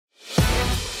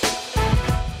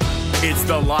It's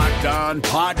the Locked On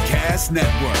Podcast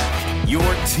Network, your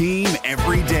team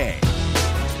every day.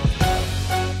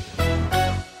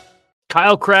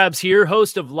 Kyle Krabs here,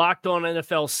 host of Locked On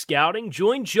NFL Scouting.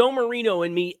 Join Joe Marino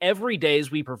and me every day as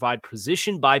we provide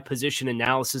position-by-position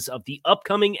analysis of the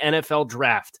upcoming NFL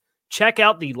Draft. Check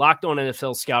out the Locked On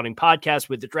NFL Scouting podcast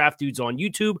with the Draft Dudes on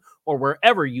YouTube or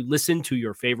wherever you listen to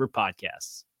your favorite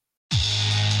podcasts.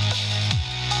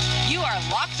 You are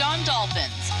Locked On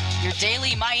Dolphins, your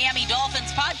daily Miami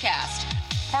Dolphins podcast,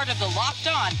 part of the Locked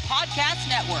On Podcast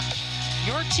Network,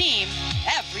 your team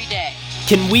every day.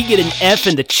 Can we get an F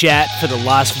in the chat for the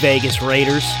Las Vegas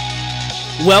Raiders?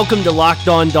 Welcome to Locked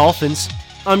On Dolphins.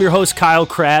 I'm your host, Kyle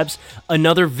Krabs.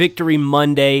 Another Victory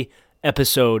Monday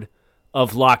episode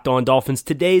of Locked On Dolphins.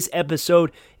 Today's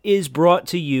episode is brought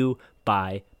to you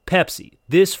by Pepsi.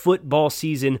 This football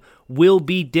season will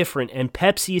be different, and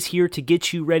Pepsi is here to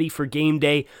get you ready for game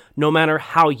day no matter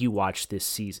how you watch this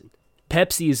season.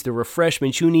 Pepsi is the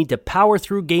refreshment you need to power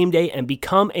through game day and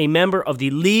become a member of the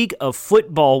League of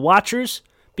Football Watchers,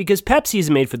 because Pepsi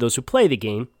isn't made for those who play the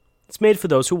game, it's made for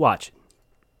those who watch it.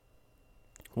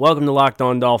 Welcome to Locked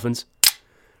On Dolphins.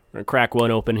 We're going to crack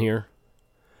one open here.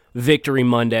 Victory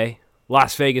Monday.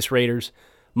 Las Vegas Raiders,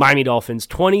 Miami Dolphins,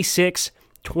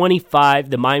 26-25.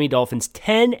 The Miami Dolphins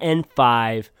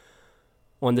 10-5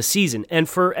 on the season. And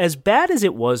for as bad as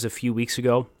it was a few weeks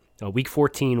ago, Week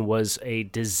 14 was a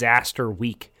disaster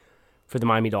week for the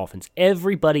Miami Dolphins.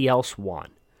 Everybody else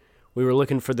won. We were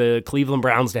looking for the Cleveland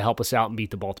Browns to help us out and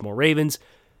beat the Baltimore Ravens.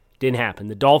 Didn't happen.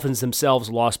 The Dolphins themselves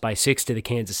lost by 6 to the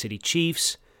Kansas City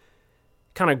Chiefs.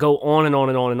 Kind of go on and on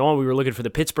and on and on. We were looking for the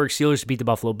Pittsburgh Steelers to beat the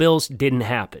Buffalo Bills. Didn't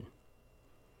happen.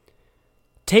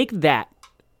 Take that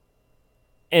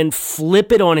and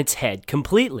flip it on its head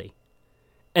completely.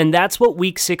 And that's what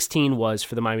Week 16 was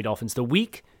for the Miami Dolphins. The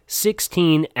Week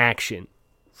 16 action,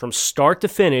 from start to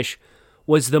finish,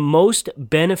 was the most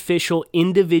beneficial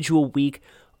individual week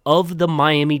of the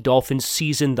Miami Dolphins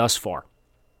season thus far.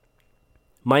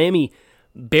 Miami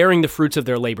bearing the fruits of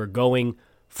their labor, going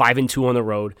 5-2 on the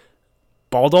road.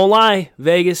 Ball don't lie,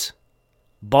 Vegas.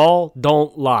 Ball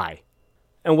don't lie.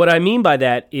 And what I mean by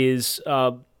that is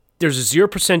there's a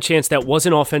 0% chance that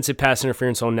wasn't offensive pass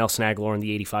interference on Nelson Aguilar on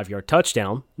the 85-yard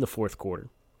touchdown in the fourth quarter.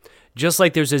 Just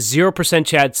like there's a 0%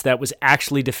 chance that was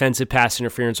actually defensive pass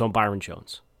interference on Byron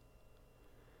Jones.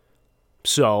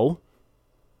 So,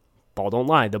 ball don't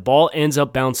lie. The ball ends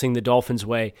up bouncing the Dolphins'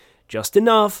 way just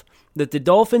enough that the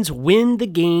Dolphins win the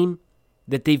game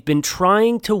that they've been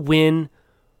trying to win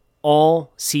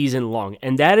all season long.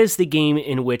 And that is the game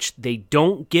in which they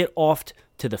don't get off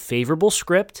to the favorable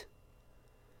script.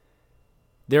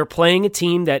 They're playing a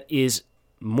team that is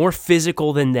more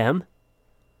physical than them,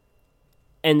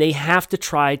 and they have to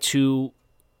try to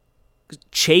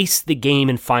chase the game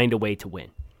and find a way to win.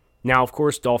 Now, of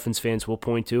course, Dolphins fans will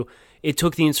point to, it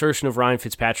took the insertion of Ryan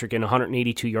Fitzpatrick and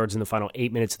 182 yards in the final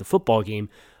 8 minutes of the football game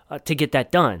to get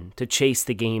that done, to chase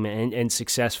the game and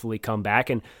successfully come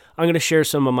back. And I'm going to share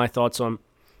some of my thoughts on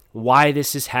why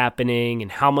this is happening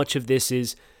and how much of this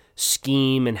is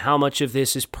scheme and how much of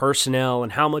this is personnel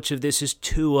and how much of this is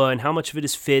Tua and how much of it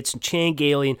is Fitz and Chan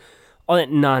Gailey and all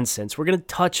that nonsense. We're going to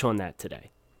touch on that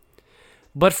today.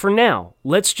 But for now,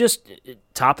 let's just,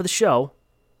 top of the show,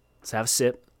 let's have a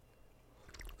sip.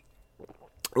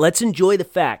 Let's enjoy the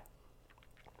fact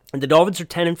that the Dolphins are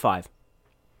 10-5.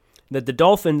 That the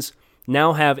Dolphins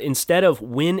now have, instead of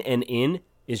win and in,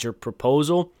 is your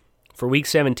proposal for Week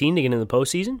 17 to get into the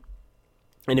postseason.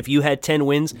 And if you had 10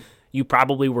 wins, you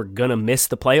probably were going to miss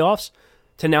the playoffs,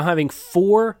 to now having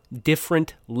 4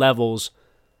 different levels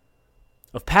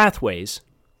of pathways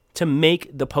to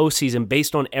make the postseason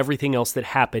based on everything else that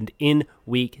happened in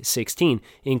Week 16,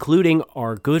 including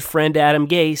our good friend Adam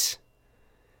Gase.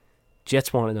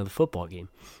 Jets won another football game.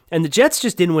 And the Jets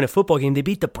just didn't win a football game. They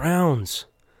beat the Browns,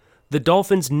 the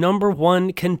Dolphins' number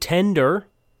 1 contender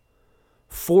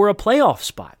for a playoff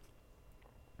spot.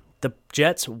 The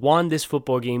Jets won this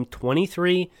football game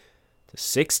 23-16.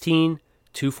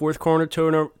 2 fourth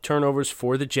quarter turnovers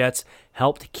for the Jets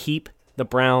helped keep the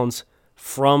Browns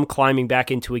from climbing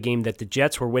back into a game that the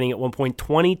Jets were winning at one point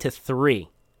 20-3.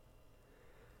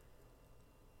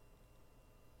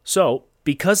 So,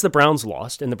 because the Browns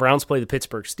lost and the Browns play the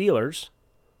Pittsburgh Steelers,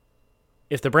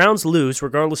 if the Browns lose,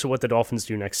 regardless of what the Dolphins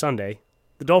do next Sunday,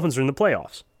 the Dolphins are in the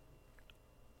playoffs.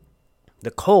 The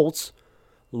Colts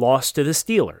lost to the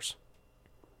Steelers.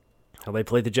 Now, they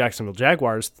played the Jacksonville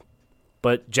Jaguars,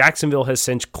 but Jacksonville has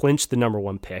since clinched the number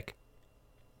 1 pick.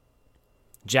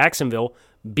 Jacksonville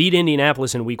beat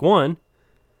Indianapolis in Week 1.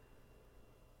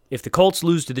 If the Colts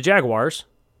lose to the Jaguars,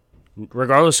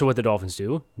 regardless of what the Dolphins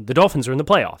do, the Dolphins are in the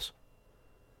playoffs.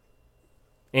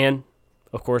 And,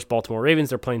 of course, Baltimore Ravens,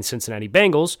 they're playing Cincinnati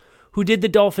Bengals, who did the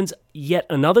Dolphins yet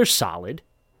another solid,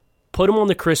 put them on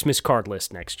the Christmas card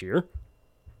list next year.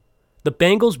 The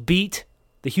Bengals beat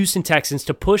the Houston Texans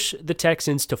to push the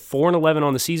Texans to 4-11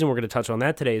 on the season. We're going to touch on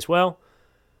that today as well.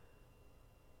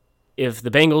 If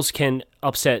the Bengals can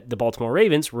upset the Baltimore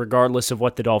Ravens, regardless of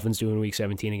what the Dolphins do in Week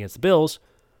 17 against the Bills,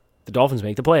 the Dolphins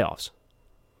make the playoffs.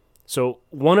 So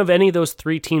one of any of those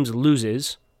three teams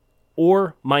loses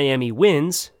or Miami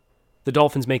wins, the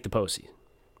Dolphins make the postseason.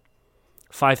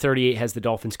 538 has the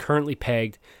Dolphins currently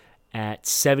pegged at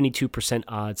 72%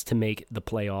 odds to make the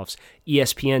playoffs.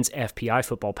 ESPN's FPI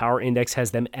Football Power Index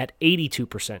has them at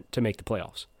 82% to make the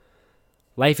playoffs.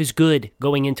 Life is good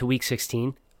going into Week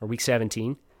 16 or Week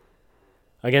 17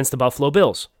 against the Buffalo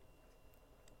Bills.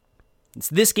 It's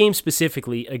this game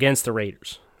specifically against the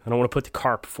Raiders. I don't want to put the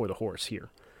cart before the horse here.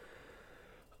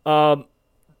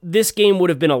 This game would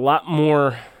have been a lot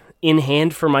more in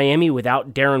hand for Miami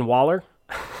without Darren Waller.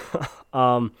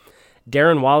 Darren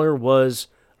Waller was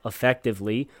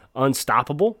effectively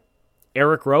unstoppable.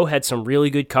 Eric Rowe had some really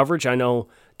good coverage. I know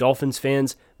Dolphins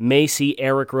fans may see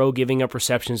Eric Rowe giving up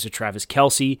receptions to Travis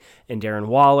Kelce and Darren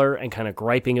Waller and kind of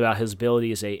griping about his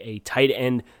ability as a tight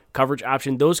end coverage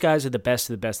option. Those guys are the best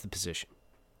of the position.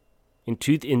 In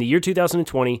the year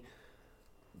 2020,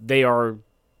 they are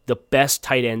the best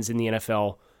tight ends in the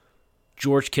NFL,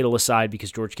 George Kittle aside,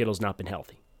 because George Kittle's not been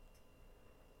healthy.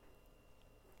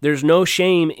 There's no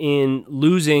shame in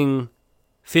losing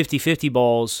 50-50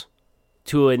 balls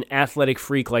to an athletic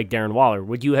freak like Darren Waller.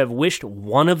 Would you have wished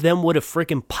one of them would have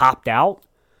freaking popped out?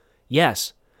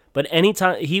 Yes. But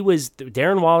anytime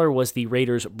Darren Waller was the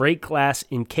Raiders' break glass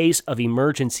in case of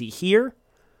emergency here.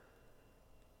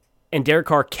 And Derek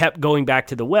Carr kept going back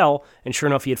to the well, and sure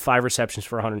enough, he had 5 receptions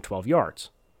for 112 yards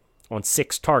on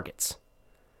 6 targets.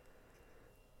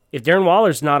 If Darren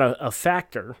Waller's not a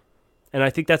factor, and I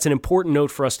think that's an important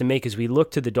note for us to make as we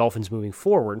look to the Dolphins moving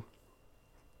forward,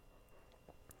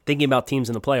 thinking about teams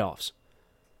in the playoffs.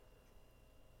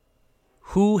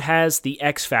 Who has the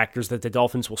X factors that the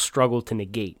Dolphins will struggle to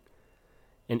negate?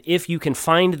 And if you can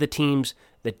find the teams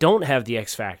that don't have the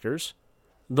X factors,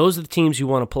 those are the teams you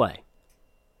want to play.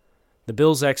 The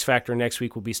Bills' X factor next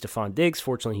week will be Stephon Diggs.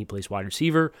 Fortunately, he plays wide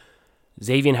receiver.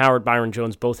 Xavier Howard, Byron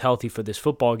Jones, both healthy for this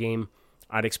football game.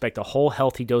 I'd expect a whole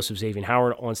healthy dose of Xavier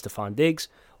Howard on Stephon Diggs.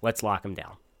 Let's lock him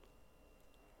down.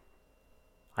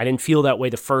 I didn't feel that way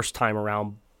the first time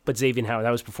around, but Xavier Howard,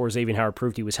 that was before Xavier Howard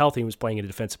proved he was healthy and was playing at a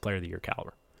Defensive Player of the Year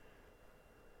caliber.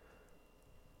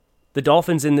 The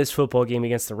Dolphins in this football game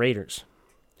against the Raiders.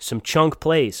 Some chunk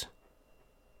plays.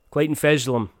 Clayton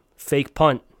Fejedelem, fake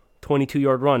punt,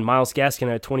 22-yard run. Myles Gaskin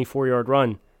had a 24-yard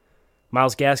run.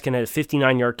 Myles Gaskin had a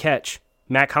 59-yard catch.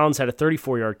 Matt Collins had a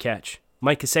 34-yard catch.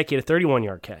 Mike Gesicki had a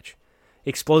 31-yard catch.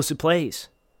 Explosive plays.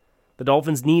 The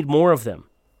Dolphins need more of them.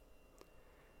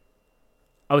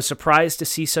 I was surprised to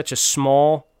see such a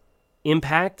small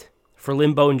impact for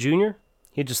Lynn Bowden Jr.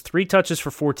 He had just 3 touches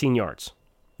for 14 yards.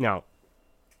 Now,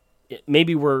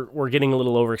 maybe we're getting a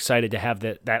little overexcited to have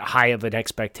that high of an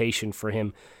expectation for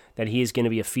him that he is going to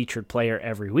be a featured player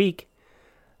every week.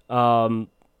 And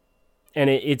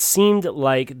it seemed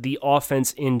like the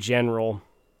offense in general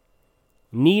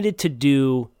needed to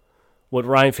do what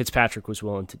Ryan Fitzpatrick was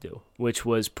willing to do, which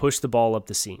was push the ball up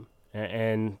the seam.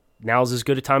 And now's as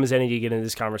good a time as any to get into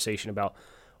this conversation about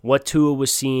what Tua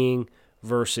was seeing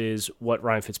versus what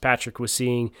Ryan Fitzpatrick was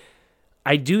seeing.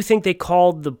 I do think they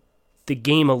called the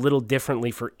game a little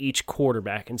differently for each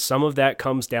quarterback, and some of that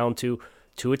comes down to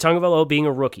Tua Tagovailoa being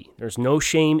a rookie. There's no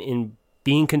shame in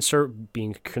being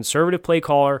a conservative play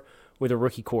caller with a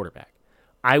rookie quarterback.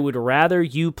 I would rather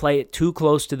you play it too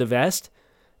close to the vest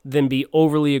than be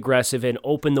overly aggressive and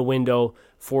open the window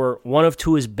for one of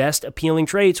Tua's best appealing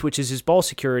traits, which is his ball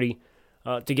security,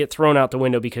 to get thrown out the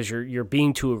window because you're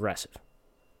being too aggressive.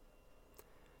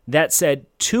 That said,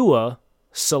 Tua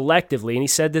selectively, and he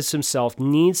said this himself,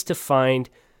 needs to find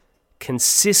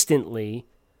consistently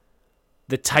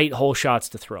the tight hole shots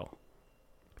to throw.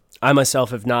 I myself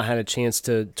have not had a chance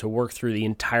to work through the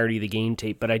entirety of the game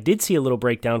tape, but I did see a little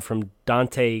breakdown from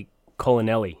Dante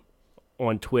Colinelli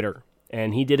on Twitter,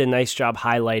 and he did a nice job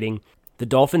highlighting the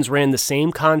Dolphins ran the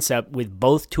same concept with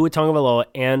both Tua Tagovailoa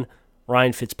and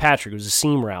Ryan Fitzpatrick. It was a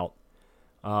seam route.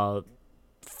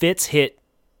 Fitz hit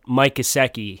Mike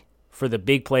Gesicki for the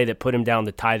big play that put him down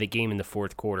to tie the game in the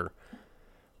fourth quarter,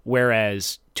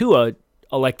 whereas Tua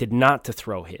elected not to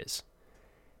throw his.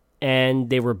 And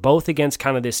they were both against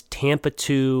kind of this Tampa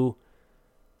 2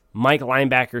 Mike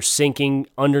linebacker sinking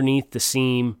underneath the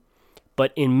seam,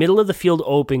 but in middle of the field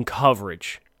open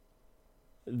coverage.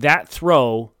 That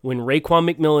throw, when Raekwon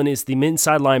McMillan is the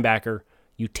inside linebacker,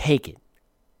 you take it.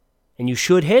 And you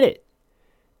should hit it.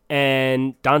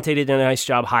 And Dante did a nice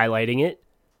job highlighting it.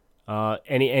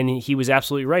 And he was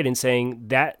absolutely right in saying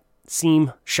that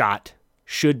seam shot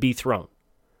should be thrown.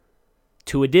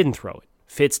 Tua didn't throw it.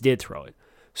 Fitz did throw it.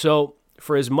 So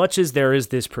for as much as there is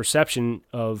this perception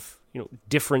of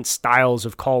different styles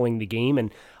of calling the game,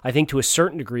 and I think to a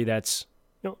certain degree that's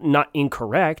not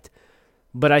incorrect,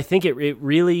 but I think it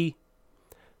really,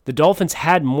 the Dolphins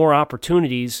had more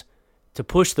opportunities to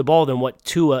push the ball than what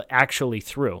Tua actually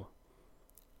threw.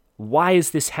 Why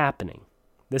is this happening?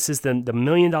 This is the $1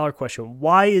 million question.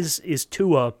 Why is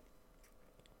Tua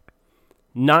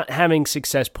not having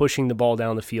success pushing the ball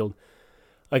down the field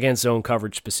against zone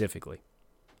coverage specifically?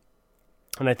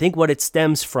 And I think what it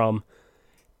stems from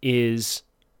is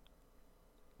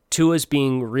Tua's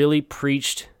being really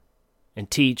preached and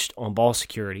teached on ball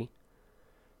security.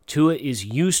 Tua is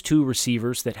used to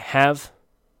receivers that have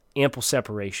ample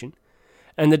separation.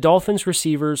 And the Dolphins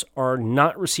receivers are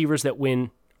not receivers that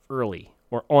win early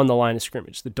or on the line of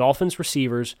scrimmage. The Dolphins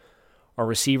receivers are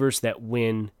receivers that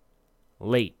win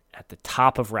late at the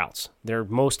top of routes. Their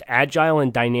most agile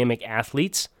and dynamic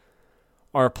athletes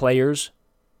are players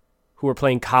who were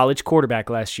playing college quarterback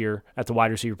last year at the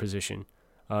wide receiver position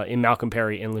in Malcolm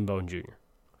Perry and Lynn Bowden Jr.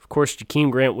 Of course,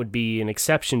 Jakeem Grant would be an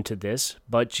exception to this,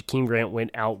 but Jakeem Grant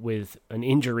went out with an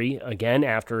injury again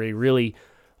after a really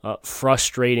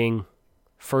frustrating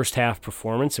first half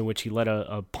performance in which he let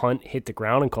a punt hit the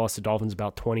ground and cost the Dolphins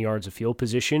about 20 yards of field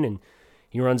position, and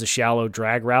he runs a shallow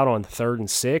drag route on 3rd and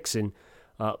 6 and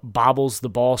bobbles the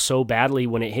ball so badly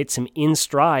when it hits him in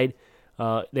stride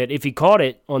that if he caught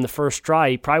it on the first try,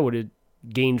 he probably would have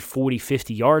gained 40,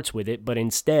 50 yards with it, but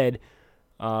instead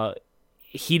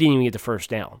he didn't even get the first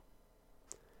down.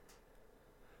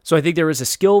 So I think there is a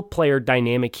skill player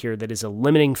dynamic here that is a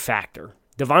limiting factor.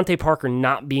 Devontae Parker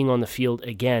not being on the field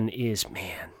again is,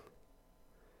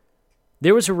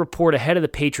 there was a report ahead of the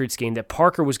Patriots game that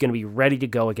Parker was going to be ready to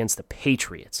go against the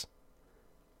Patriots.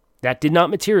 That did not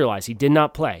materialize. He did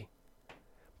not play.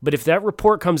 But if that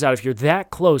report comes out, if you're that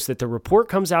close that the report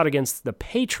comes out against the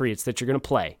Patriots that you're going to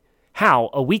play, how,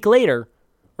 a week later,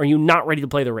 are you not ready to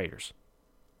play the Raiders?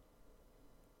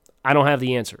 I don't have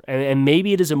the answer. And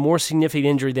maybe it is a more significant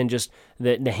injury than just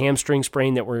the hamstring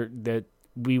sprain that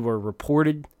we were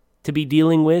reported to be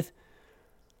dealing with.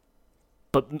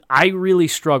 But I really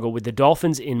struggle with the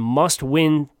Dolphins in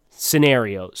must-win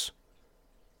scenarios.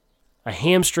 A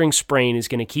hamstring sprain is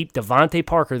going to keep Devontae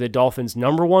Parker, the Dolphins'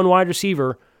 number one wide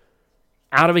receiver,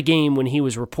 out of a game when he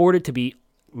was reported to be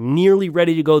nearly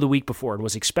ready to go the week before and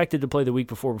was expected to play the week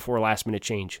before a last-minute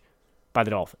change by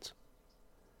the Dolphins.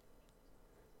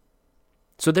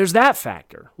 So there's that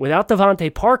factor. Without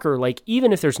Devontae Parker,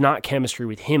 even if there's not chemistry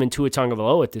with him and Tua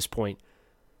Tagovailoa at this point,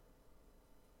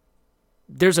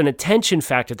 there's an attention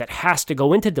factor that has to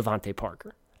go into Devontae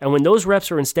Parker. And when those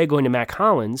reps are instead going to Mack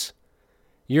Hollins,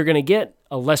 you're going to get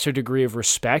a lesser degree of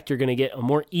respect. You're going to get a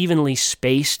more evenly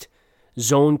spaced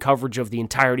zone coverage of the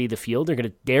entirety of the field. They're going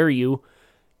to dare you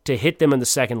to hit them in the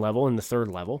second level and the third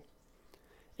level.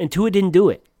 And Tua didn't do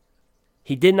it.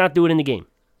 He did not do it in the game.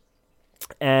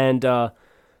 And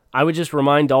I would just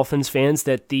remind Dolphins fans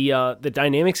that the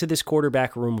dynamics of this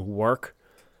quarterback room work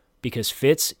because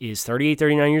Fitz is 38,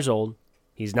 39 years old.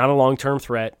 He's not a long-term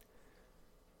threat.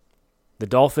 The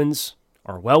Dolphins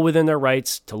are well within their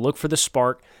rights to look for the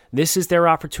spark. This is their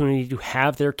opportunity to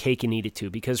have their cake and eat it too,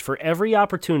 because for every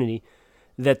opportunity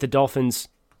that the Dolphins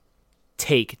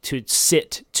take to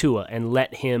sit Tua and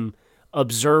let him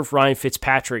observe Ryan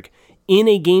Fitzpatrick in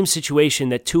a game situation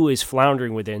that Tua is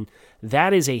floundering within,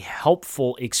 that is a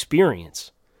helpful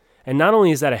experience. And not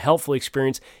only is that a helpful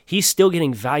experience, he's still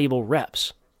getting valuable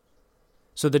reps.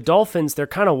 So the Dolphins, they're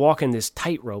kind of walking this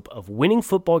tightrope of winning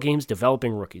football games,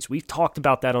 developing rookies. We've talked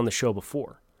about that on the show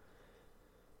before.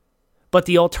 But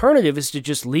the alternative is to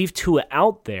just leave Tua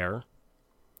out there,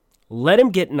 let him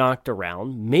get knocked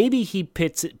around. Maybe he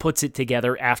puts it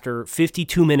together after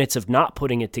 52 minutes of not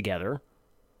putting it together.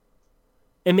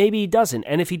 And maybe he doesn't.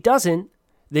 And if he doesn't,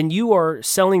 then you are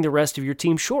selling the rest of your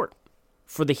team short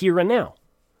for the here and now.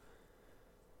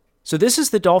 So this is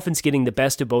the Dolphins getting the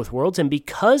best of both worlds, and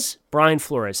because Brian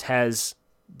Flores has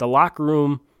the locker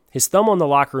room, his thumb on the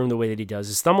locker room the way that he does,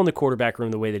 his thumb on the quarterback room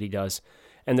the way that he does,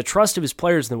 and the trust of his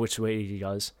players in the way he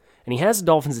does, and he has the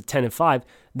Dolphins at 10-5,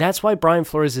 that's why Brian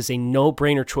Flores is a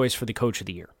no-brainer choice for the Coach of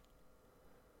the Year.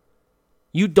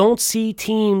 You don't see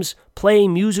teams play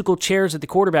musical chairs at the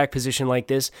quarterback position like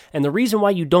this, and the reason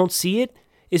why you don't see it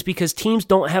is because teams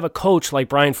don't have a coach like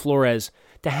Brian Flores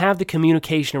to have the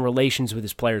communication and relations with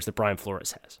his players that Brian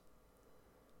Flores has.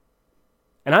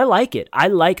 And I like it. I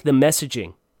like the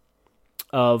messaging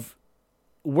of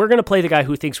we're going to play the guy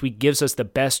who thinks gives us the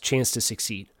best chance to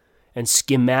succeed. And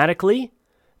schematically,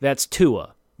 that's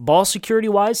Tua. Ball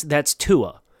security-wise, that's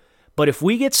Tua. But if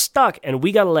we get stuck and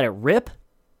we got to let it rip,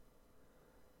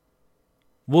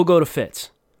 we'll go to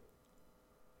Fitz.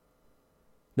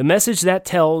 The message that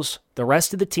tells the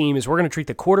rest of the team is we're going to treat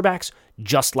the quarterbacks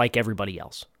just like everybody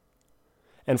else.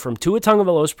 And from Tua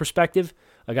Tagovailoa's perspective,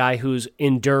 a guy who's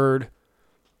endured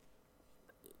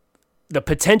the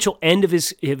potential end of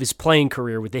his playing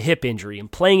career with the hip injury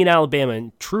and playing in Alabama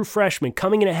and true freshman,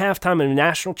 coming in at halftime in a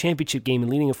national championship game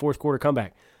and leading a fourth quarter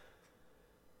comeback.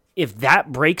 If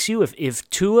that breaks you, if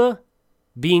Tua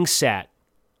being sat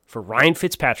for Ryan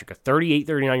Fitzpatrick, a 38,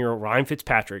 39-year-old Ryan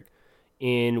Fitzpatrick,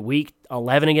 in week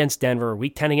 11 against Denver,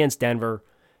 week 10 against Denver,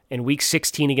 and week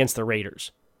 16 against the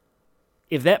Raiders,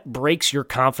 if that breaks your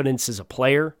confidence as a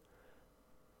player,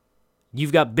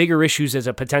 you've got bigger issues as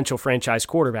a potential franchise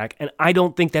quarterback, and I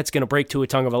don't think that's going to break Tua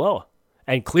Tagovailoa.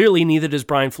 And clearly, neither does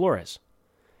Brian Flores.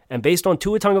 And based on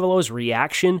Tua Tagovailoa's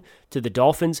reaction to the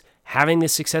Dolphins having the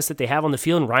success that they have on the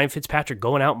field and Ryan Fitzpatrick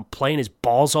going out and playing his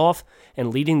balls off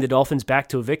and leading the Dolphins back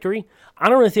to a victory, I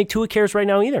don't really think Tua cares right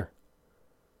now either.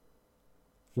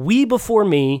 We before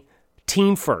me,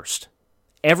 team first.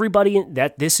 Everybody,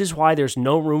 this is why there's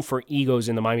no room for egos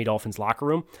in the Miami Dolphins locker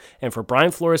room, and for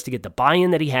Brian Flores to get the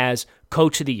buy-in that he has,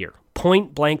 coach of the year.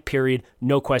 Point blank period,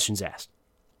 no questions asked.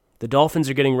 The Dolphins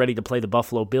are getting ready to play the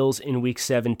Buffalo Bills in week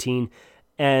 17,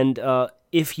 and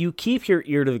if you keep your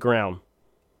ear to the ground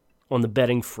on the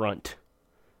betting front,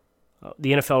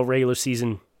 the NFL regular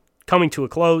season coming to a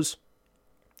close,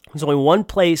 there's only one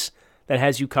place that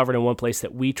has you covered and one place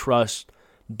that we trust,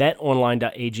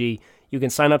 betonline.ag. You can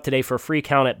sign up today for a free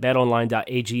account at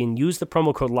betonline.ag and use the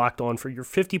promo code LOCKEDON for your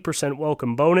 50%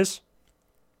 welcome bonus.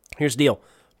 Here's the deal.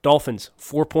 Dolphins,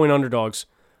 4-point underdogs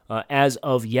as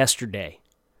of yesterday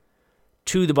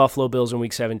to the Buffalo Bills in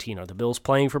Week 17. Are the Bills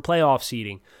playing for playoff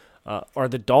seeding? Are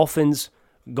the Dolphins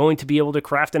going to be able to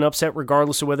craft an upset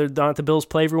regardless of whether or not the Bills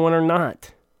play everyone or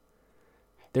not?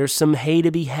 There's some hay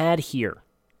to be had here.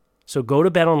 So go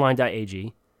to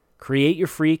betonline.ag, create your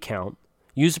free account,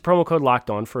 use the promo code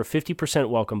LOCKEDON for a 50%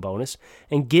 welcome bonus,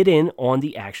 and get in on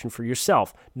the action for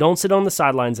yourself. Don't sit on the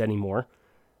sidelines anymore.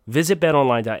 Visit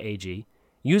betonline.ag,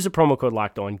 use the promo code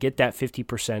LOCKEDON, get that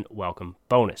 50% welcome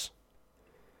bonus.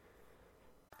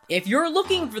 If you're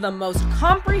looking for the most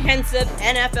comprehensive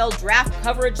NFL draft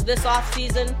coverage this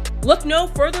offseason, look no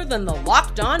further than the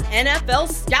Locked On NFL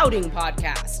Scouting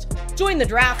Podcast. Join the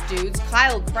draft dudes,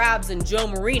 Kyle Krabs and Joe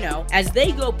Marino, as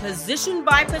they go position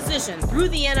by position through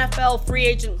the NFL free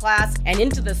agent class and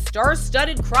into the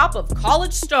star-studded crop of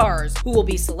college stars who will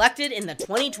be selected in the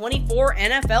 2024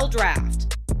 NFL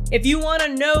Draft. If you want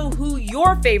to know who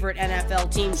your favorite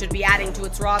NFL team should be adding to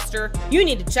its roster, you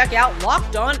need to check out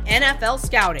Locked On NFL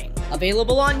Scouting,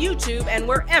 available on YouTube and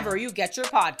wherever you get your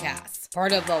podcasts.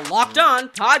 Part of the Locked On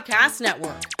Podcast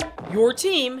Network, your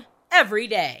team every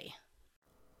day.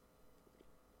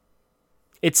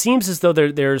 It seems as though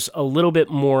there's a little bit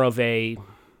more of a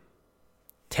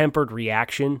tempered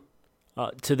reaction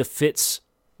to the Fitz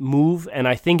move, and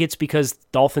I think it's because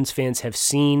Dolphins fans have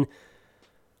seen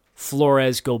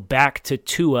Flores go back to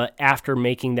Tua after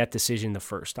making that decision the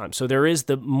first time. So there is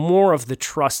more of the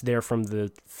trust there from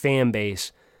the fan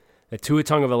base that Tua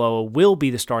Tagovailoa will be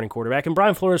the starting quarterback, and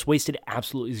Brian Flores wasted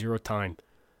absolutely zero time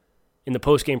in the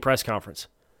post-game press conference.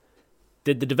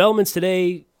 Did the developments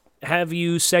today have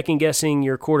you second-guessing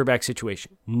your quarterback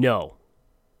situation? No.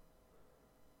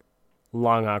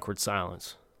 Long, awkward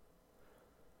silence.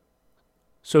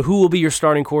 So who will be your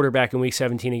starting quarterback in Week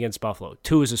 17 against Buffalo?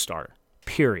 Tua is a starter.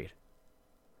 Period.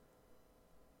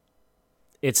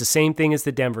 It's the same thing as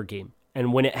the Denver game.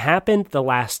 And when it happened the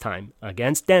last time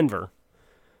against Denver,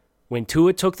 when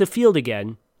Tua took the field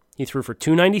again, he threw for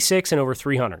 296 and over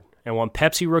 300 and won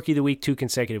Pepsi Rookie of the Week 2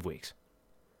 consecutive weeks.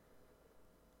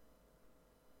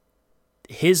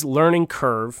 His learning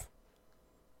curve,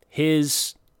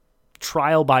 his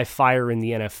trial by fire in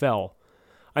the NFL,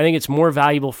 I think it's more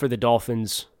valuable for the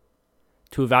Dolphins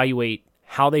to evaluate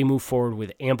how they move forward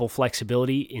with ample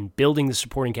flexibility in building the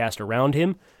supporting cast around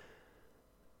him.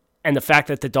 And the fact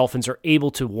that the Dolphins are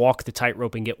able to walk the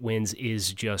tightrope and get wins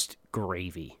is just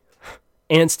gravy.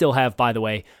 And still have, by the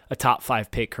way, a top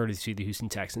 5 pick courtesy of the Houston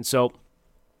Texans. So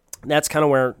that's kind of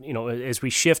where, as we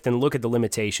shift and look at the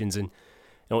limitations, and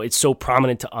it's so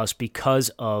prominent to us because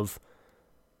of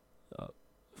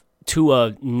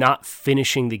Tua not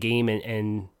finishing the game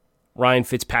and Ryan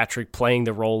Fitzpatrick playing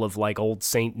the role of like old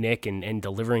Saint Nick and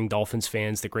delivering Dolphins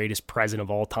fans the greatest present of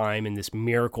all time in this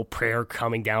miracle prayer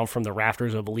coming down from the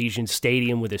rafters of Allegiant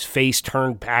Stadium with his face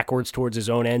turned backwards towards his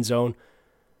own end zone.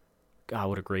 God,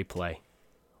 what a great play.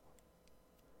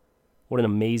 What an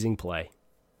amazing play.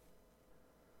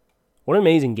 What an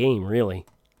amazing game, really.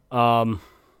 The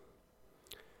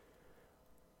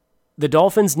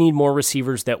Dolphins need more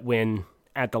receivers that win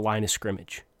at the line of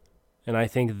scrimmage. And I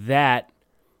think that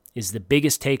is the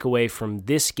biggest takeaway from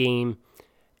this game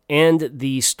and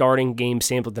the starting game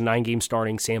sample, the 9-game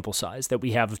starting sample size that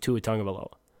we have of Tua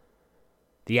Tagovailoa.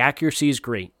 The accuracy is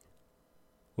great.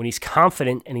 When he's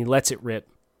confident and he lets it rip,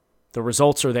 the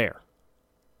results are there.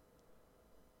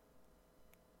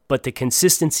 But the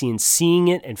consistency in seeing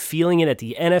it and feeling it at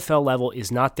the NFL level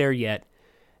is not there yet.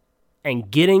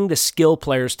 And getting the skill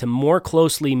players to more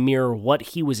closely mirror what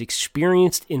he was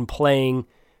experienced in playing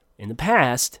in the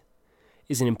past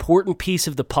is an important piece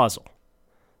of the puzzle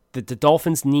that the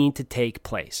Dolphins need to take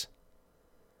place.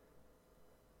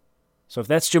 So if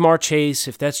that's Jamar Chase,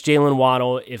 if that's Jalen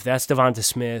Waddle, if that's Devonta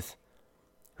Smith,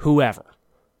 whoever,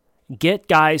 get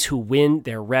guys who win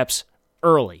their reps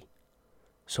early.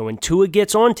 So when Tua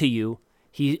gets onto you,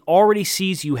 he already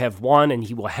sees you have won and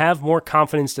he will have more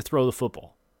confidence to throw the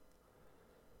football.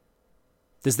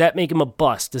 Does that make him a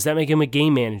bust? Does that make him a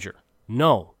game manager?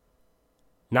 No.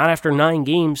 Not after 9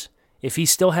 games. If he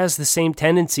still has the same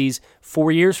tendencies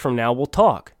 4 years from now, we'll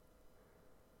talk.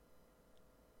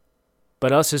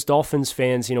 But us as Dolphins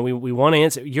fans, we want to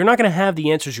answer. You're not going to have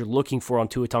the answers you're looking for on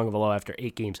Tua Tagovailoa after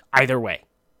 8 games. Either way.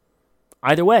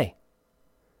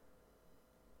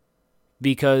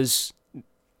 Because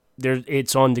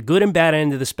it's on the good and bad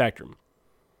end of the spectrum.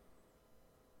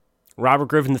 Robert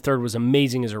Griffin III was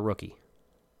amazing as a rookie.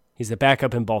 He's the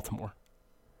backup in Baltimore.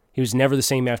 He was never the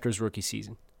same after his rookie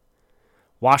season.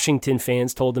 Washington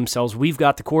fans told themselves, we've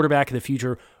got the quarterback of the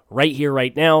future right here,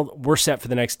 right now. We're set for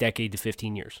the next decade to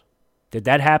 15 years. Did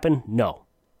that happen? No.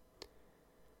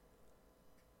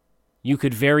 You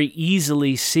could very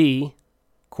easily see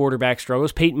quarterback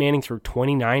struggles. Peyton Manning threw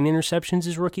 29 interceptions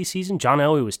his rookie season. John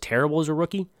Elway was terrible as a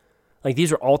rookie.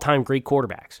 These are all-time great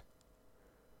quarterbacks.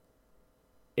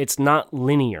 It's not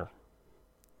linear.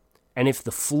 And if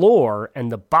the floor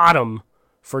and the bottom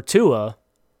for Tua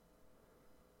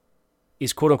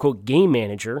is quote-unquote game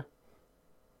manager,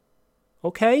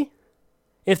 okay.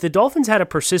 If the Dolphins had a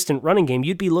persistent running game,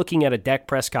 you'd be looking at a Dak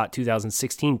Prescott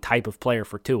 2016 type of player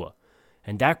for Tua.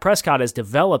 And Dak Prescott has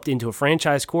developed into a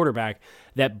franchise quarterback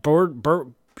that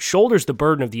shoulders the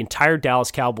burden of the entire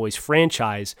Dallas Cowboys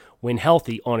franchise when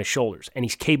healthy on his shoulders, and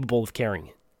he's capable of carrying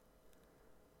it.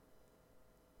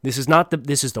 This is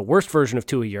the worst version of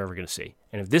Tua you're ever going to see.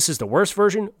 And if this is the worst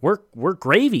version, we're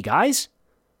gravy, guys.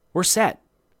 We're set.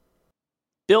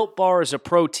 Built Bar is a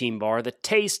protein bar that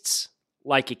tastes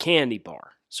like a candy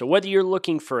bar. So whether you're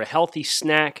looking for a healthy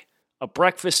snack, a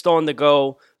breakfast on the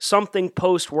go, something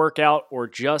post-workout, or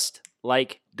just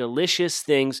like delicious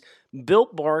things,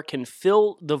 Built Bar can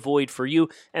fill the void for you.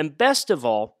 And best of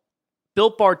all,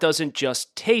 Built Bar doesn't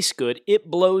just taste good, it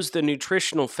blows the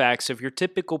nutritional facts of your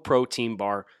typical protein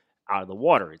bar out of the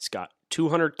water. It's got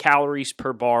 200 calories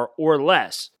per bar or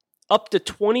less, up to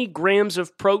 20 grams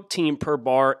of protein per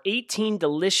bar, 18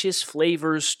 delicious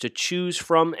flavors to choose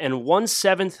from, and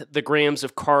 1/7 the grams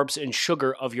of carbs and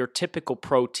sugar of your typical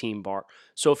protein bar.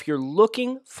 So if you're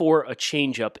looking for a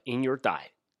change up in your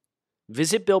diet,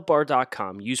 visit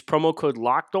BuiltBar.com, use promo code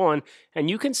LOCKEDON, and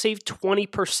you can save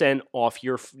 20% off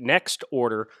your next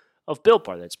order of Built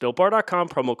Bar. That's BuiltBar.com,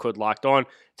 promo code LOCKEDON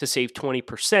to save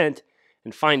 20%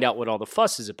 and find out what all the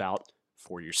fuss is about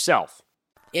for yourself.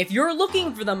 If you're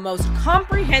looking for the most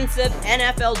comprehensive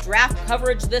NFL draft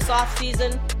coverage this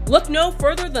offseason, look no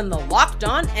further than the Locked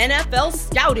On NFL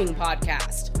Scouting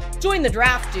Podcast. Join the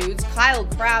draft dudes, Kyle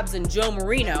Krabs and Joe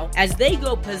Marino, as they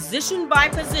go position by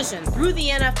position through the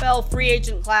NFL free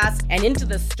agent class and into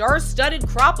the star-studded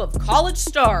crop of college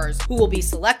stars who will be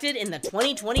selected in the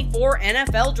 2024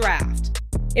 NFL Draft.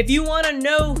 If you want to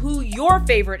know who your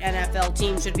favorite NFL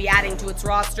team should be adding to its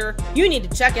roster, you need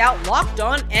to check out Locked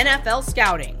On NFL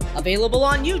Scouting, available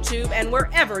on YouTube and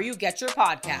wherever you get your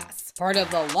podcasts. Part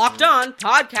of the Locked On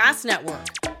Podcast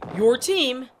Network, your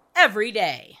team every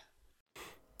day.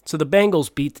 So the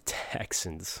Bengals beat the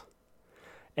Texans.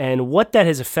 And what that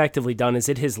has effectively done is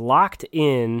it has locked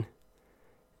in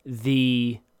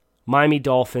the Miami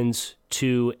Dolphins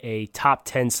to a top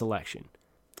 10 selection.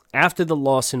 After the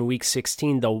loss in Week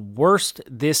 16, the worst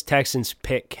this Texans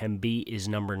pick can be is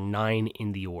number 9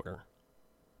 in the order.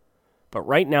 But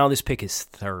right now, this pick is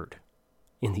 3rd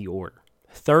in the order.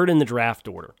 3rd in the draft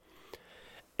order.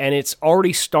 And it's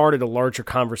already started a larger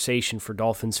conversation for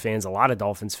Dolphins fans, a lot of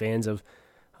Dolphins fans, of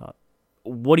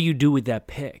what do you do with that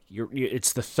pick?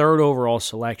 It's the 3rd overall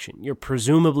selection. You're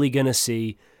presumably going to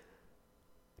see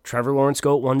Trevor Lawrence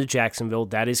go at 1 to Jacksonville.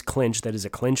 That is clinched. That is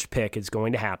a clinched pick. It's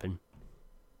going to happen.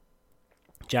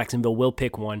 Jacksonville will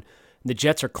pick 1. The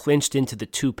Jets are clinched into the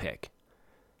 2 pick.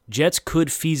 Jets could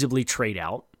feasibly trade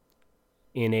out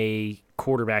in a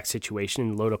quarterback situation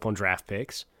and load up on draft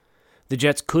picks. The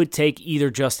Jets could take either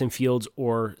Justin Fields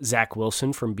or Zach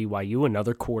Wilson from BYU,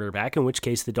 another quarterback, in which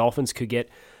case the Dolphins could get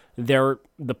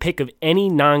the pick of any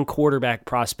non-quarterback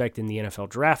prospect in the NFL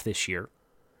draft this year,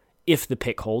 if the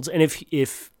pick holds. And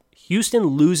if Houston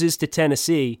loses to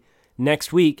Tennessee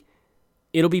next week,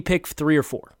 it'll be pick 3 or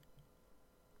 4.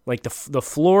 Like the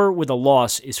floor with a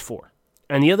loss is 4.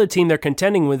 And the other team they're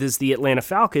contending with is the Atlanta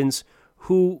Falcons,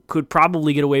 who could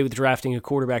probably get away with drafting a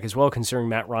quarterback as well, considering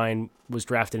Matt Ryan was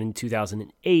drafted in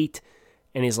 2008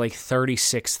 and is like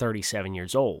 36, 37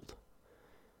 years old.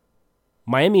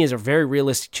 Miami has a very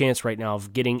realistic chance right now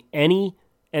of getting any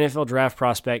NFL draft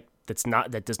prospect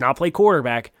that does not play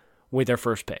quarterback with their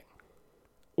first pick.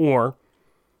 Or,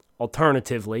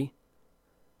 alternatively,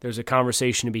 there's a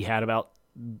conversation to be had about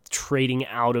trading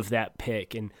out of that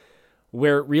pick. And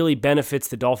where it really benefits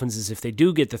the Dolphins is if they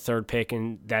do get the 3rd pick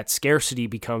and that scarcity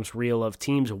becomes real of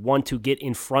teams want to get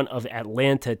in front of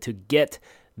Atlanta to get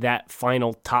that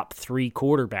final top 3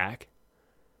 quarterback.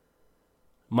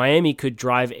 Miami could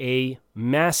drive a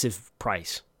massive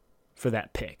price for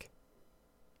that pick.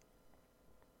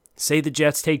 Say the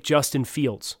Jets take Justin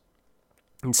Fields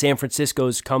and San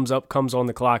Francisco's comes on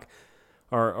the clock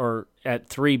or at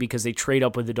 3 because they trade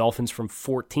up with the Dolphins from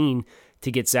 14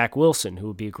 to get Zach Wilson, who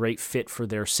would be a great fit for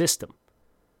their system.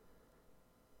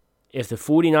 If the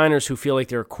 49ers, who feel like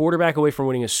they're a quarterback away from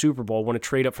winning a Super Bowl, want to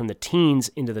trade up from the teens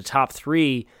into the top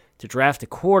 3 to draft a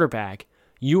quarterback,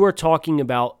 you are talking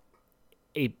about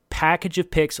a package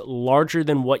of picks larger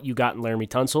than what you got in Laramie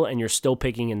Tunsil, and you're still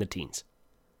picking in the teens.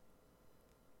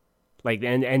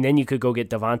 And then you could go get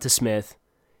Devonta Smith.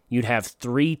 You'd have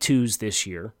 3 2s this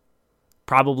year,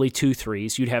 probably 2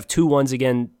 3s. You'd have 2 1s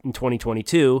again in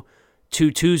 2022,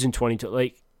 2 2s in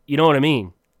 2022. You know what I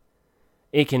mean?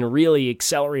 It can really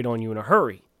accelerate on you in a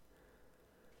hurry.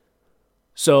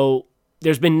 So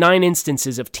there's been 9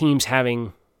 instances of teams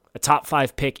having a top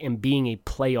 5 pick and being a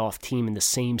playoff team in the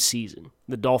same season.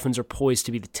 The Dolphins are poised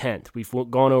to be the 10th. We've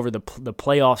gone over the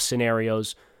playoff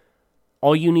scenarios.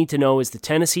 All you need to know is the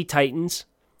Tennessee Titans,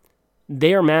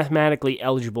 they are mathematically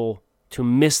eligible to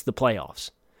miss the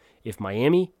playoffs. If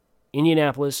Miami,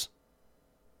 Indianapolis,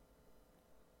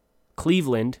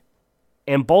 Cleveland,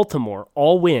 and Baltimore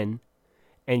all win,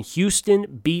 and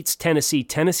Houston beats Tennessee,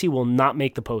 Tennessee will not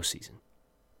make the postseason.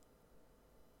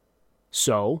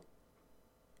 So,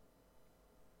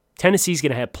 Tennessee's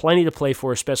going to have plenty to play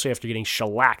for, especially after getting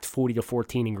shellacked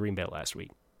 40-14 in Green Bay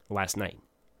last night.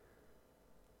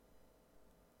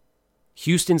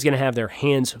 Houston's going to have their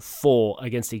hands full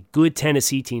against a good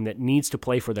Tennessee team that needs to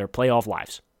play for their playoff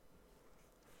lives.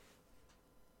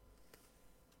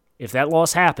 If that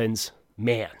loss happens,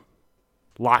 man,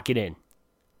 lock it in.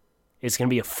 It's going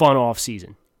to be a fun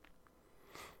offseason.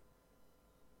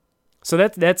 So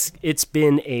it's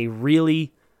been a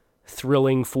really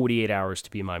thrilling 48 hours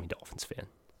to be a Miami Dolphins fan.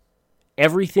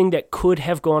 Everything that could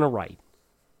have gone right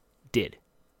did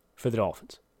for the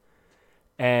Dolphins.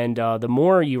 And the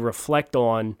more you reflect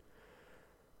on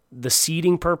the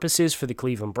seeding purposes for the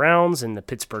Cleveland Browns and the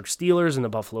Pittsburgh Steelers and the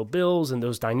Buffalo Bills and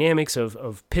those dynamics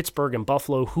of Pittsburgh and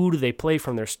Buffalo, who do they play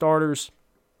from their starters?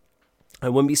 I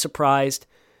wouldn't be surprised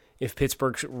if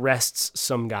Pittsburgh rests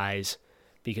some guys,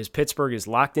 because Pittsburgh is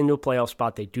locked into a playoff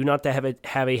spot. They do not have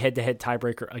a head-to-head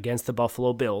tiebreaker against the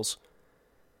Buffalo Bills.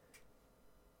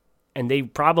 And they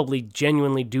probably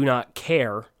genuinely do not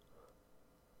care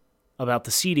about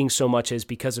the seeding so much as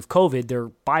because of COVID, their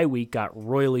bye week got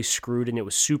royally screwed and it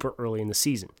was super early in the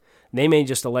season. They may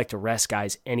just elect to rest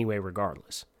guys anyway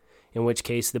regardless. In which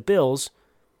case, the Bills,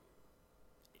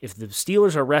 if the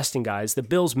Steelers are resting guys, the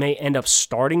Bills may end up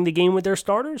starting the game with their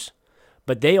starters,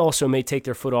 but they also may take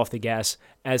their foot off the gas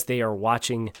as they are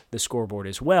watching the scoreboard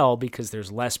as well, because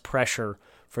there's less pressure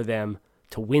for them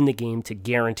to win the game to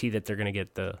guarantee that they're going to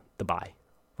get the bye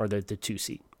or the 2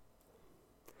 seed.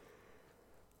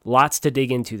 Lots to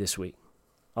dig into this week.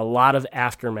 A lot of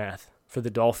aftermath for the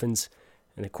Dolphins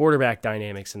and the quarterback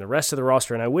dynamics and the rest of the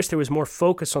roster. And I wish there was more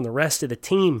focus on the rest of the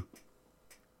team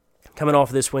coming off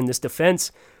of this win. This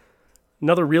defense,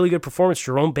 another really good performance.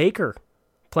 Jerome Baker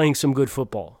playing some good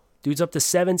football. Dude's up to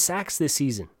 7 sacks this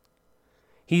season.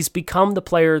 He's become the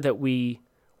player that we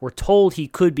were told he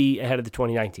could be ahead of the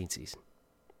 2019 season.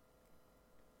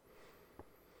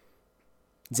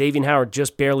 Xavier Howard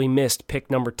just barely missed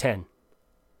pick number 10.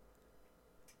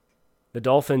 The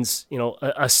Dolphins,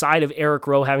 aside of Eric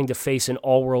Rowe having to face an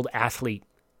all-world athlete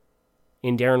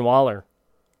in Darren Waller,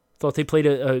 thought they played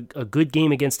a good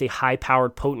game against a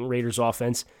high-powered, potent Raiders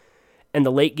offense. and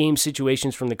the late game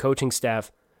situations from the coaching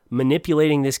staff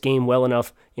manipulating this game well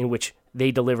enough in which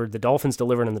they delivered, the Dolphins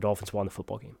delivered, and the Dolphins won the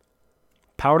football game.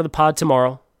 Power to the pod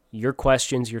tomorrow. Your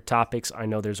questions, your topics. I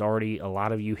know there's already a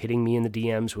lot of you hitting me in the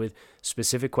DMs with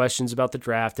specific questions about the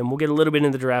draft, and we'll get a little bit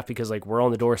into the draft because we're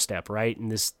on the doorstep, right?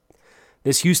 And this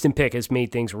Houston pick has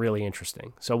made things really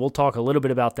interesting. So we'll talk a little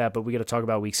bit about that, but we got to talk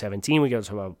about Week 17. We got to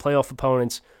talk about playoff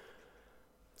opponents.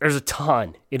 There's a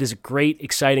ton. It is a great,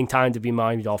 exciting time to be a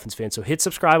Miami Dolphins fan. So hit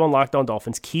subscribe on Locked On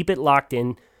Dolphins. Keep it locked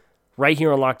in right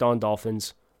here on Locked On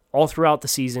Dolphins. All throughout the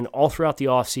season, all throughout the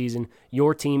offseason,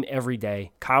 your team every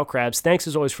day. Kyle Krabs, thanks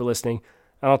as always for listening,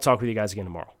 and I'll talk with you guys again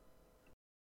tomorrow.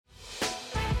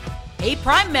 Hey,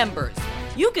 Prime members,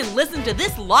 you can listen to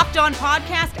this Locked On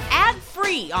podcast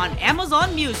ad-free on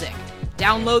Amazon Music.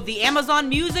 Download the Amazon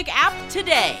Music app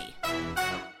today.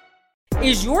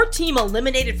 Is your team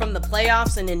eliminated from the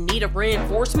playoffs and in need of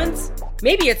reinforcements?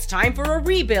 Maybe it's time for a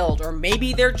rebuild, or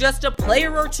maybe they're just a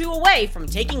player or two away from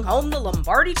taking home the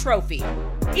Lombardi Trophy.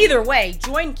 Either way,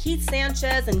 join Keith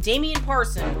Sanchez and Damian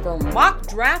Parson for Mock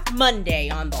Draft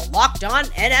Monday on the Locked On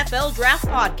NFL Draft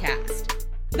Podcast.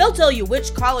 They'll tell you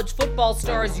which college football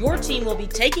stars your team will be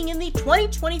taking in the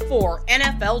 2024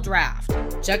 NFL Draft.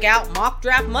 Check out Mock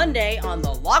Draft Monday on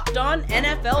the Locked On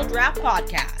NFL Draft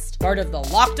Podcast, part of the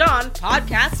Locked On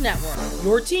Podcast Network,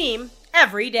 your team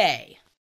every day.